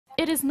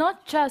it is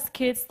not just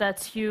kids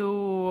that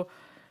you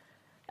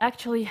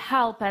actually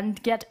help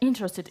and get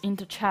interested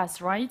into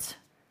chess, right?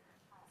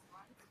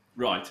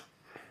 Right.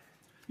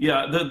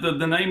 Yeah,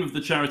 the name of the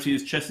charity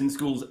is Chess in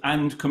Schools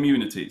and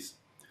Communities.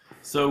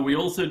 So we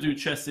also do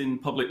chess in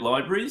public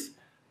libraries,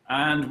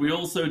 and we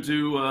also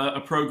do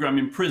a program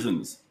in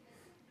prisons.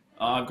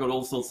 I've got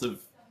all sorts of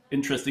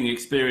interesting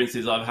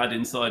experiences I've had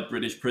inside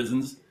British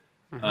prisons,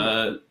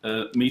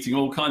 meeting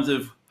all kinds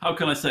of, how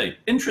can I say,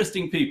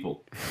 interesting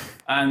people.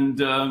 And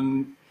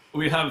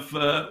we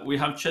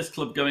have chess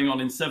club going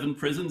on in 7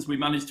 prisons. We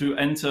managed to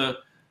enter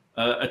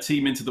a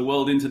team into the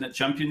World Internet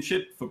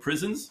Championship for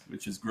prisons,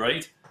 which is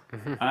great.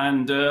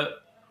 And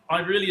I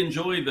really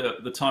enjoy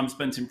the time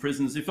spent in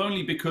prisons, if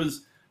only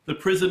because the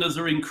prisoners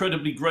are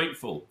incredibly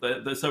grateful.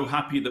 They're so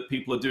happy that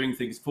people are doing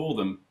things for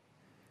them.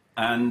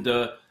 And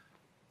there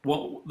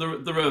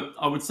are,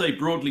 I would say,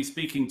 broadly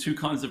speaking, 2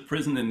 kinds of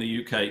prison in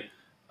the UK.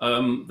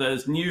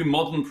 There's new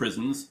modern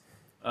prisons,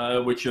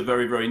 which are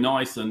very, very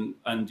nice and,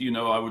 you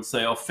know, I would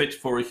say are fit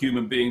for a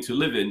human being to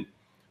live in.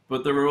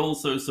 But there are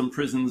also some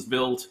prisons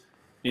built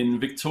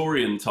in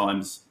Victorian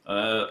times,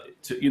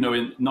 you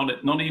know,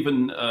 not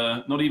even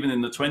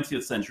in the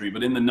 20th century,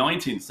 but in the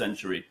 19th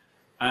century.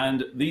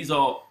 And these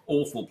are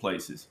awful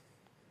places.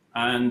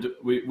 And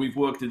we've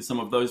worked in some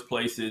of those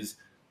places,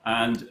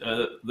 and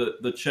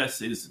the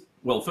chess is,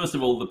 well, first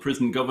of all, the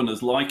prison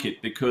governors like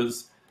it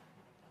because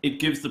it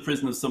gives the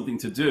prisoners something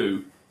to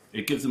do.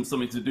 It gives them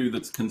something to do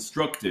that's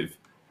constructive,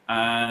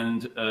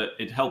 and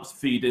it helps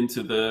feed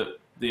into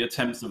the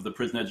attempts of the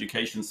prison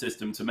education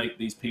system to make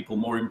these people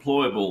more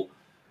employable.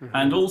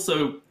 And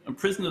also,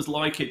 prisoners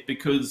like it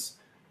because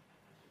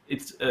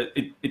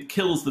it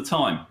kills the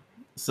time.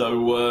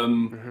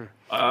 So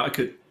I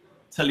could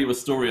tell you a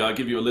story. I'll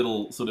give you a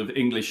little sort of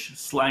English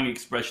slang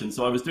expression.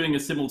 So I was doing a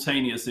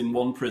simultaneous in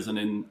one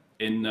prison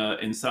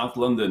in South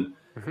London,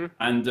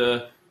 and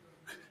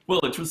well,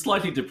 it was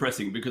slightly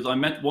depressing because I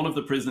met one of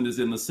the prisoners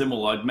in the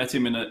simul. I'd met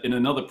him in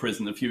another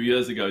prison a few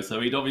years ago,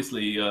 so he'd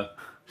obviously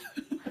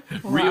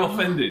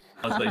re-offended,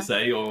 as they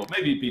say, or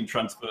maybe he'd been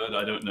transferred,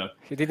 I don't know.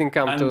 He didn't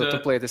come to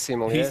play the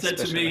simul. He said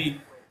to me,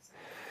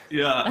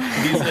 yeah,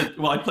 he said,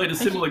 well, I played a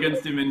simul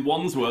against him in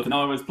Wandsworth, and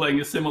now I was playing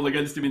a simul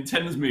against him in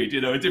Thamesmead,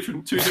 you know, two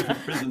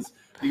different prisons.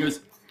 He goes,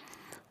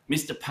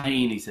 Mr.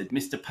 Pein, he said,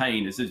 Mr.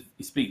 Pein,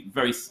 he speaks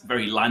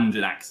very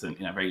London accent,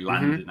 you know, very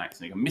London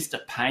accent. He goes, Mr.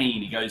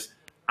 Pein, he goes,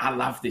 I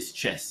love this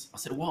chess. I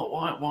said,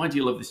 why do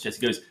you love this chess?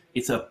 He goes,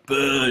 it's a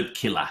bird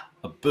killer,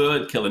 a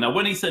bird killer. Now,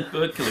 when he said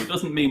bird killer, it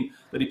doesn't mean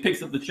that he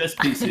picks up the chess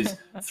pieces,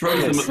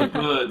 throws them at the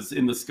birds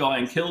in the sky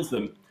and kills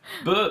them.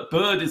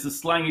 Bird is a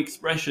slang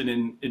expression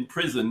in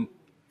prison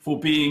for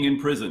being in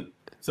prison.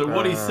 So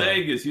what he's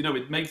saying is, you know,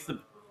 it makes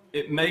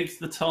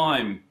the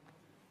time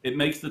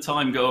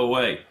go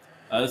away.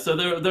 So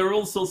there are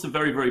all sorts of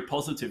very, very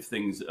positive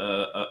things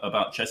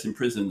about chess in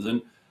prisons.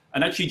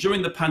 And actually,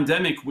 during the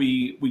pandemic,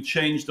 we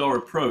changed our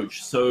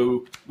approach.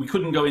 So we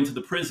couldn't go into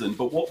the prison.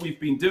 But what we've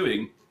been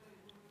doing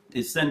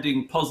is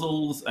sending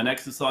puzzles and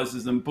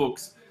exercises and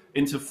books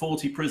into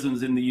 40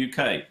 prisons in the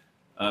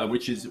UK,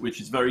 which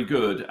is very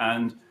good.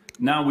 And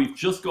now we've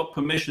just got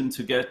permission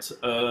to get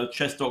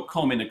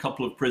chess.com in a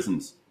couple of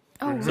prisons.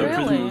 Oh, so really?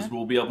 prisoners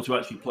will be able to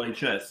actually play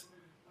chess.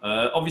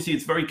 Obviously,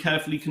 it's very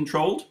carefully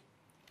controlled.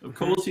 Of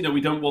course, you know,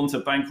 we don't want a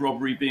bank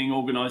robbery being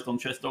organized on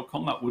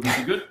chess.com. That wouldn't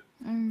be good.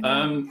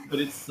 But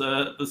it's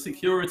the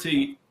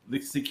security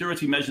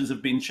measures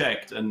have been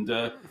checked, and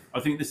I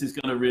think this is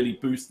going to really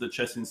boost the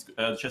chess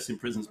in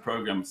prisons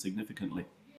program significantly.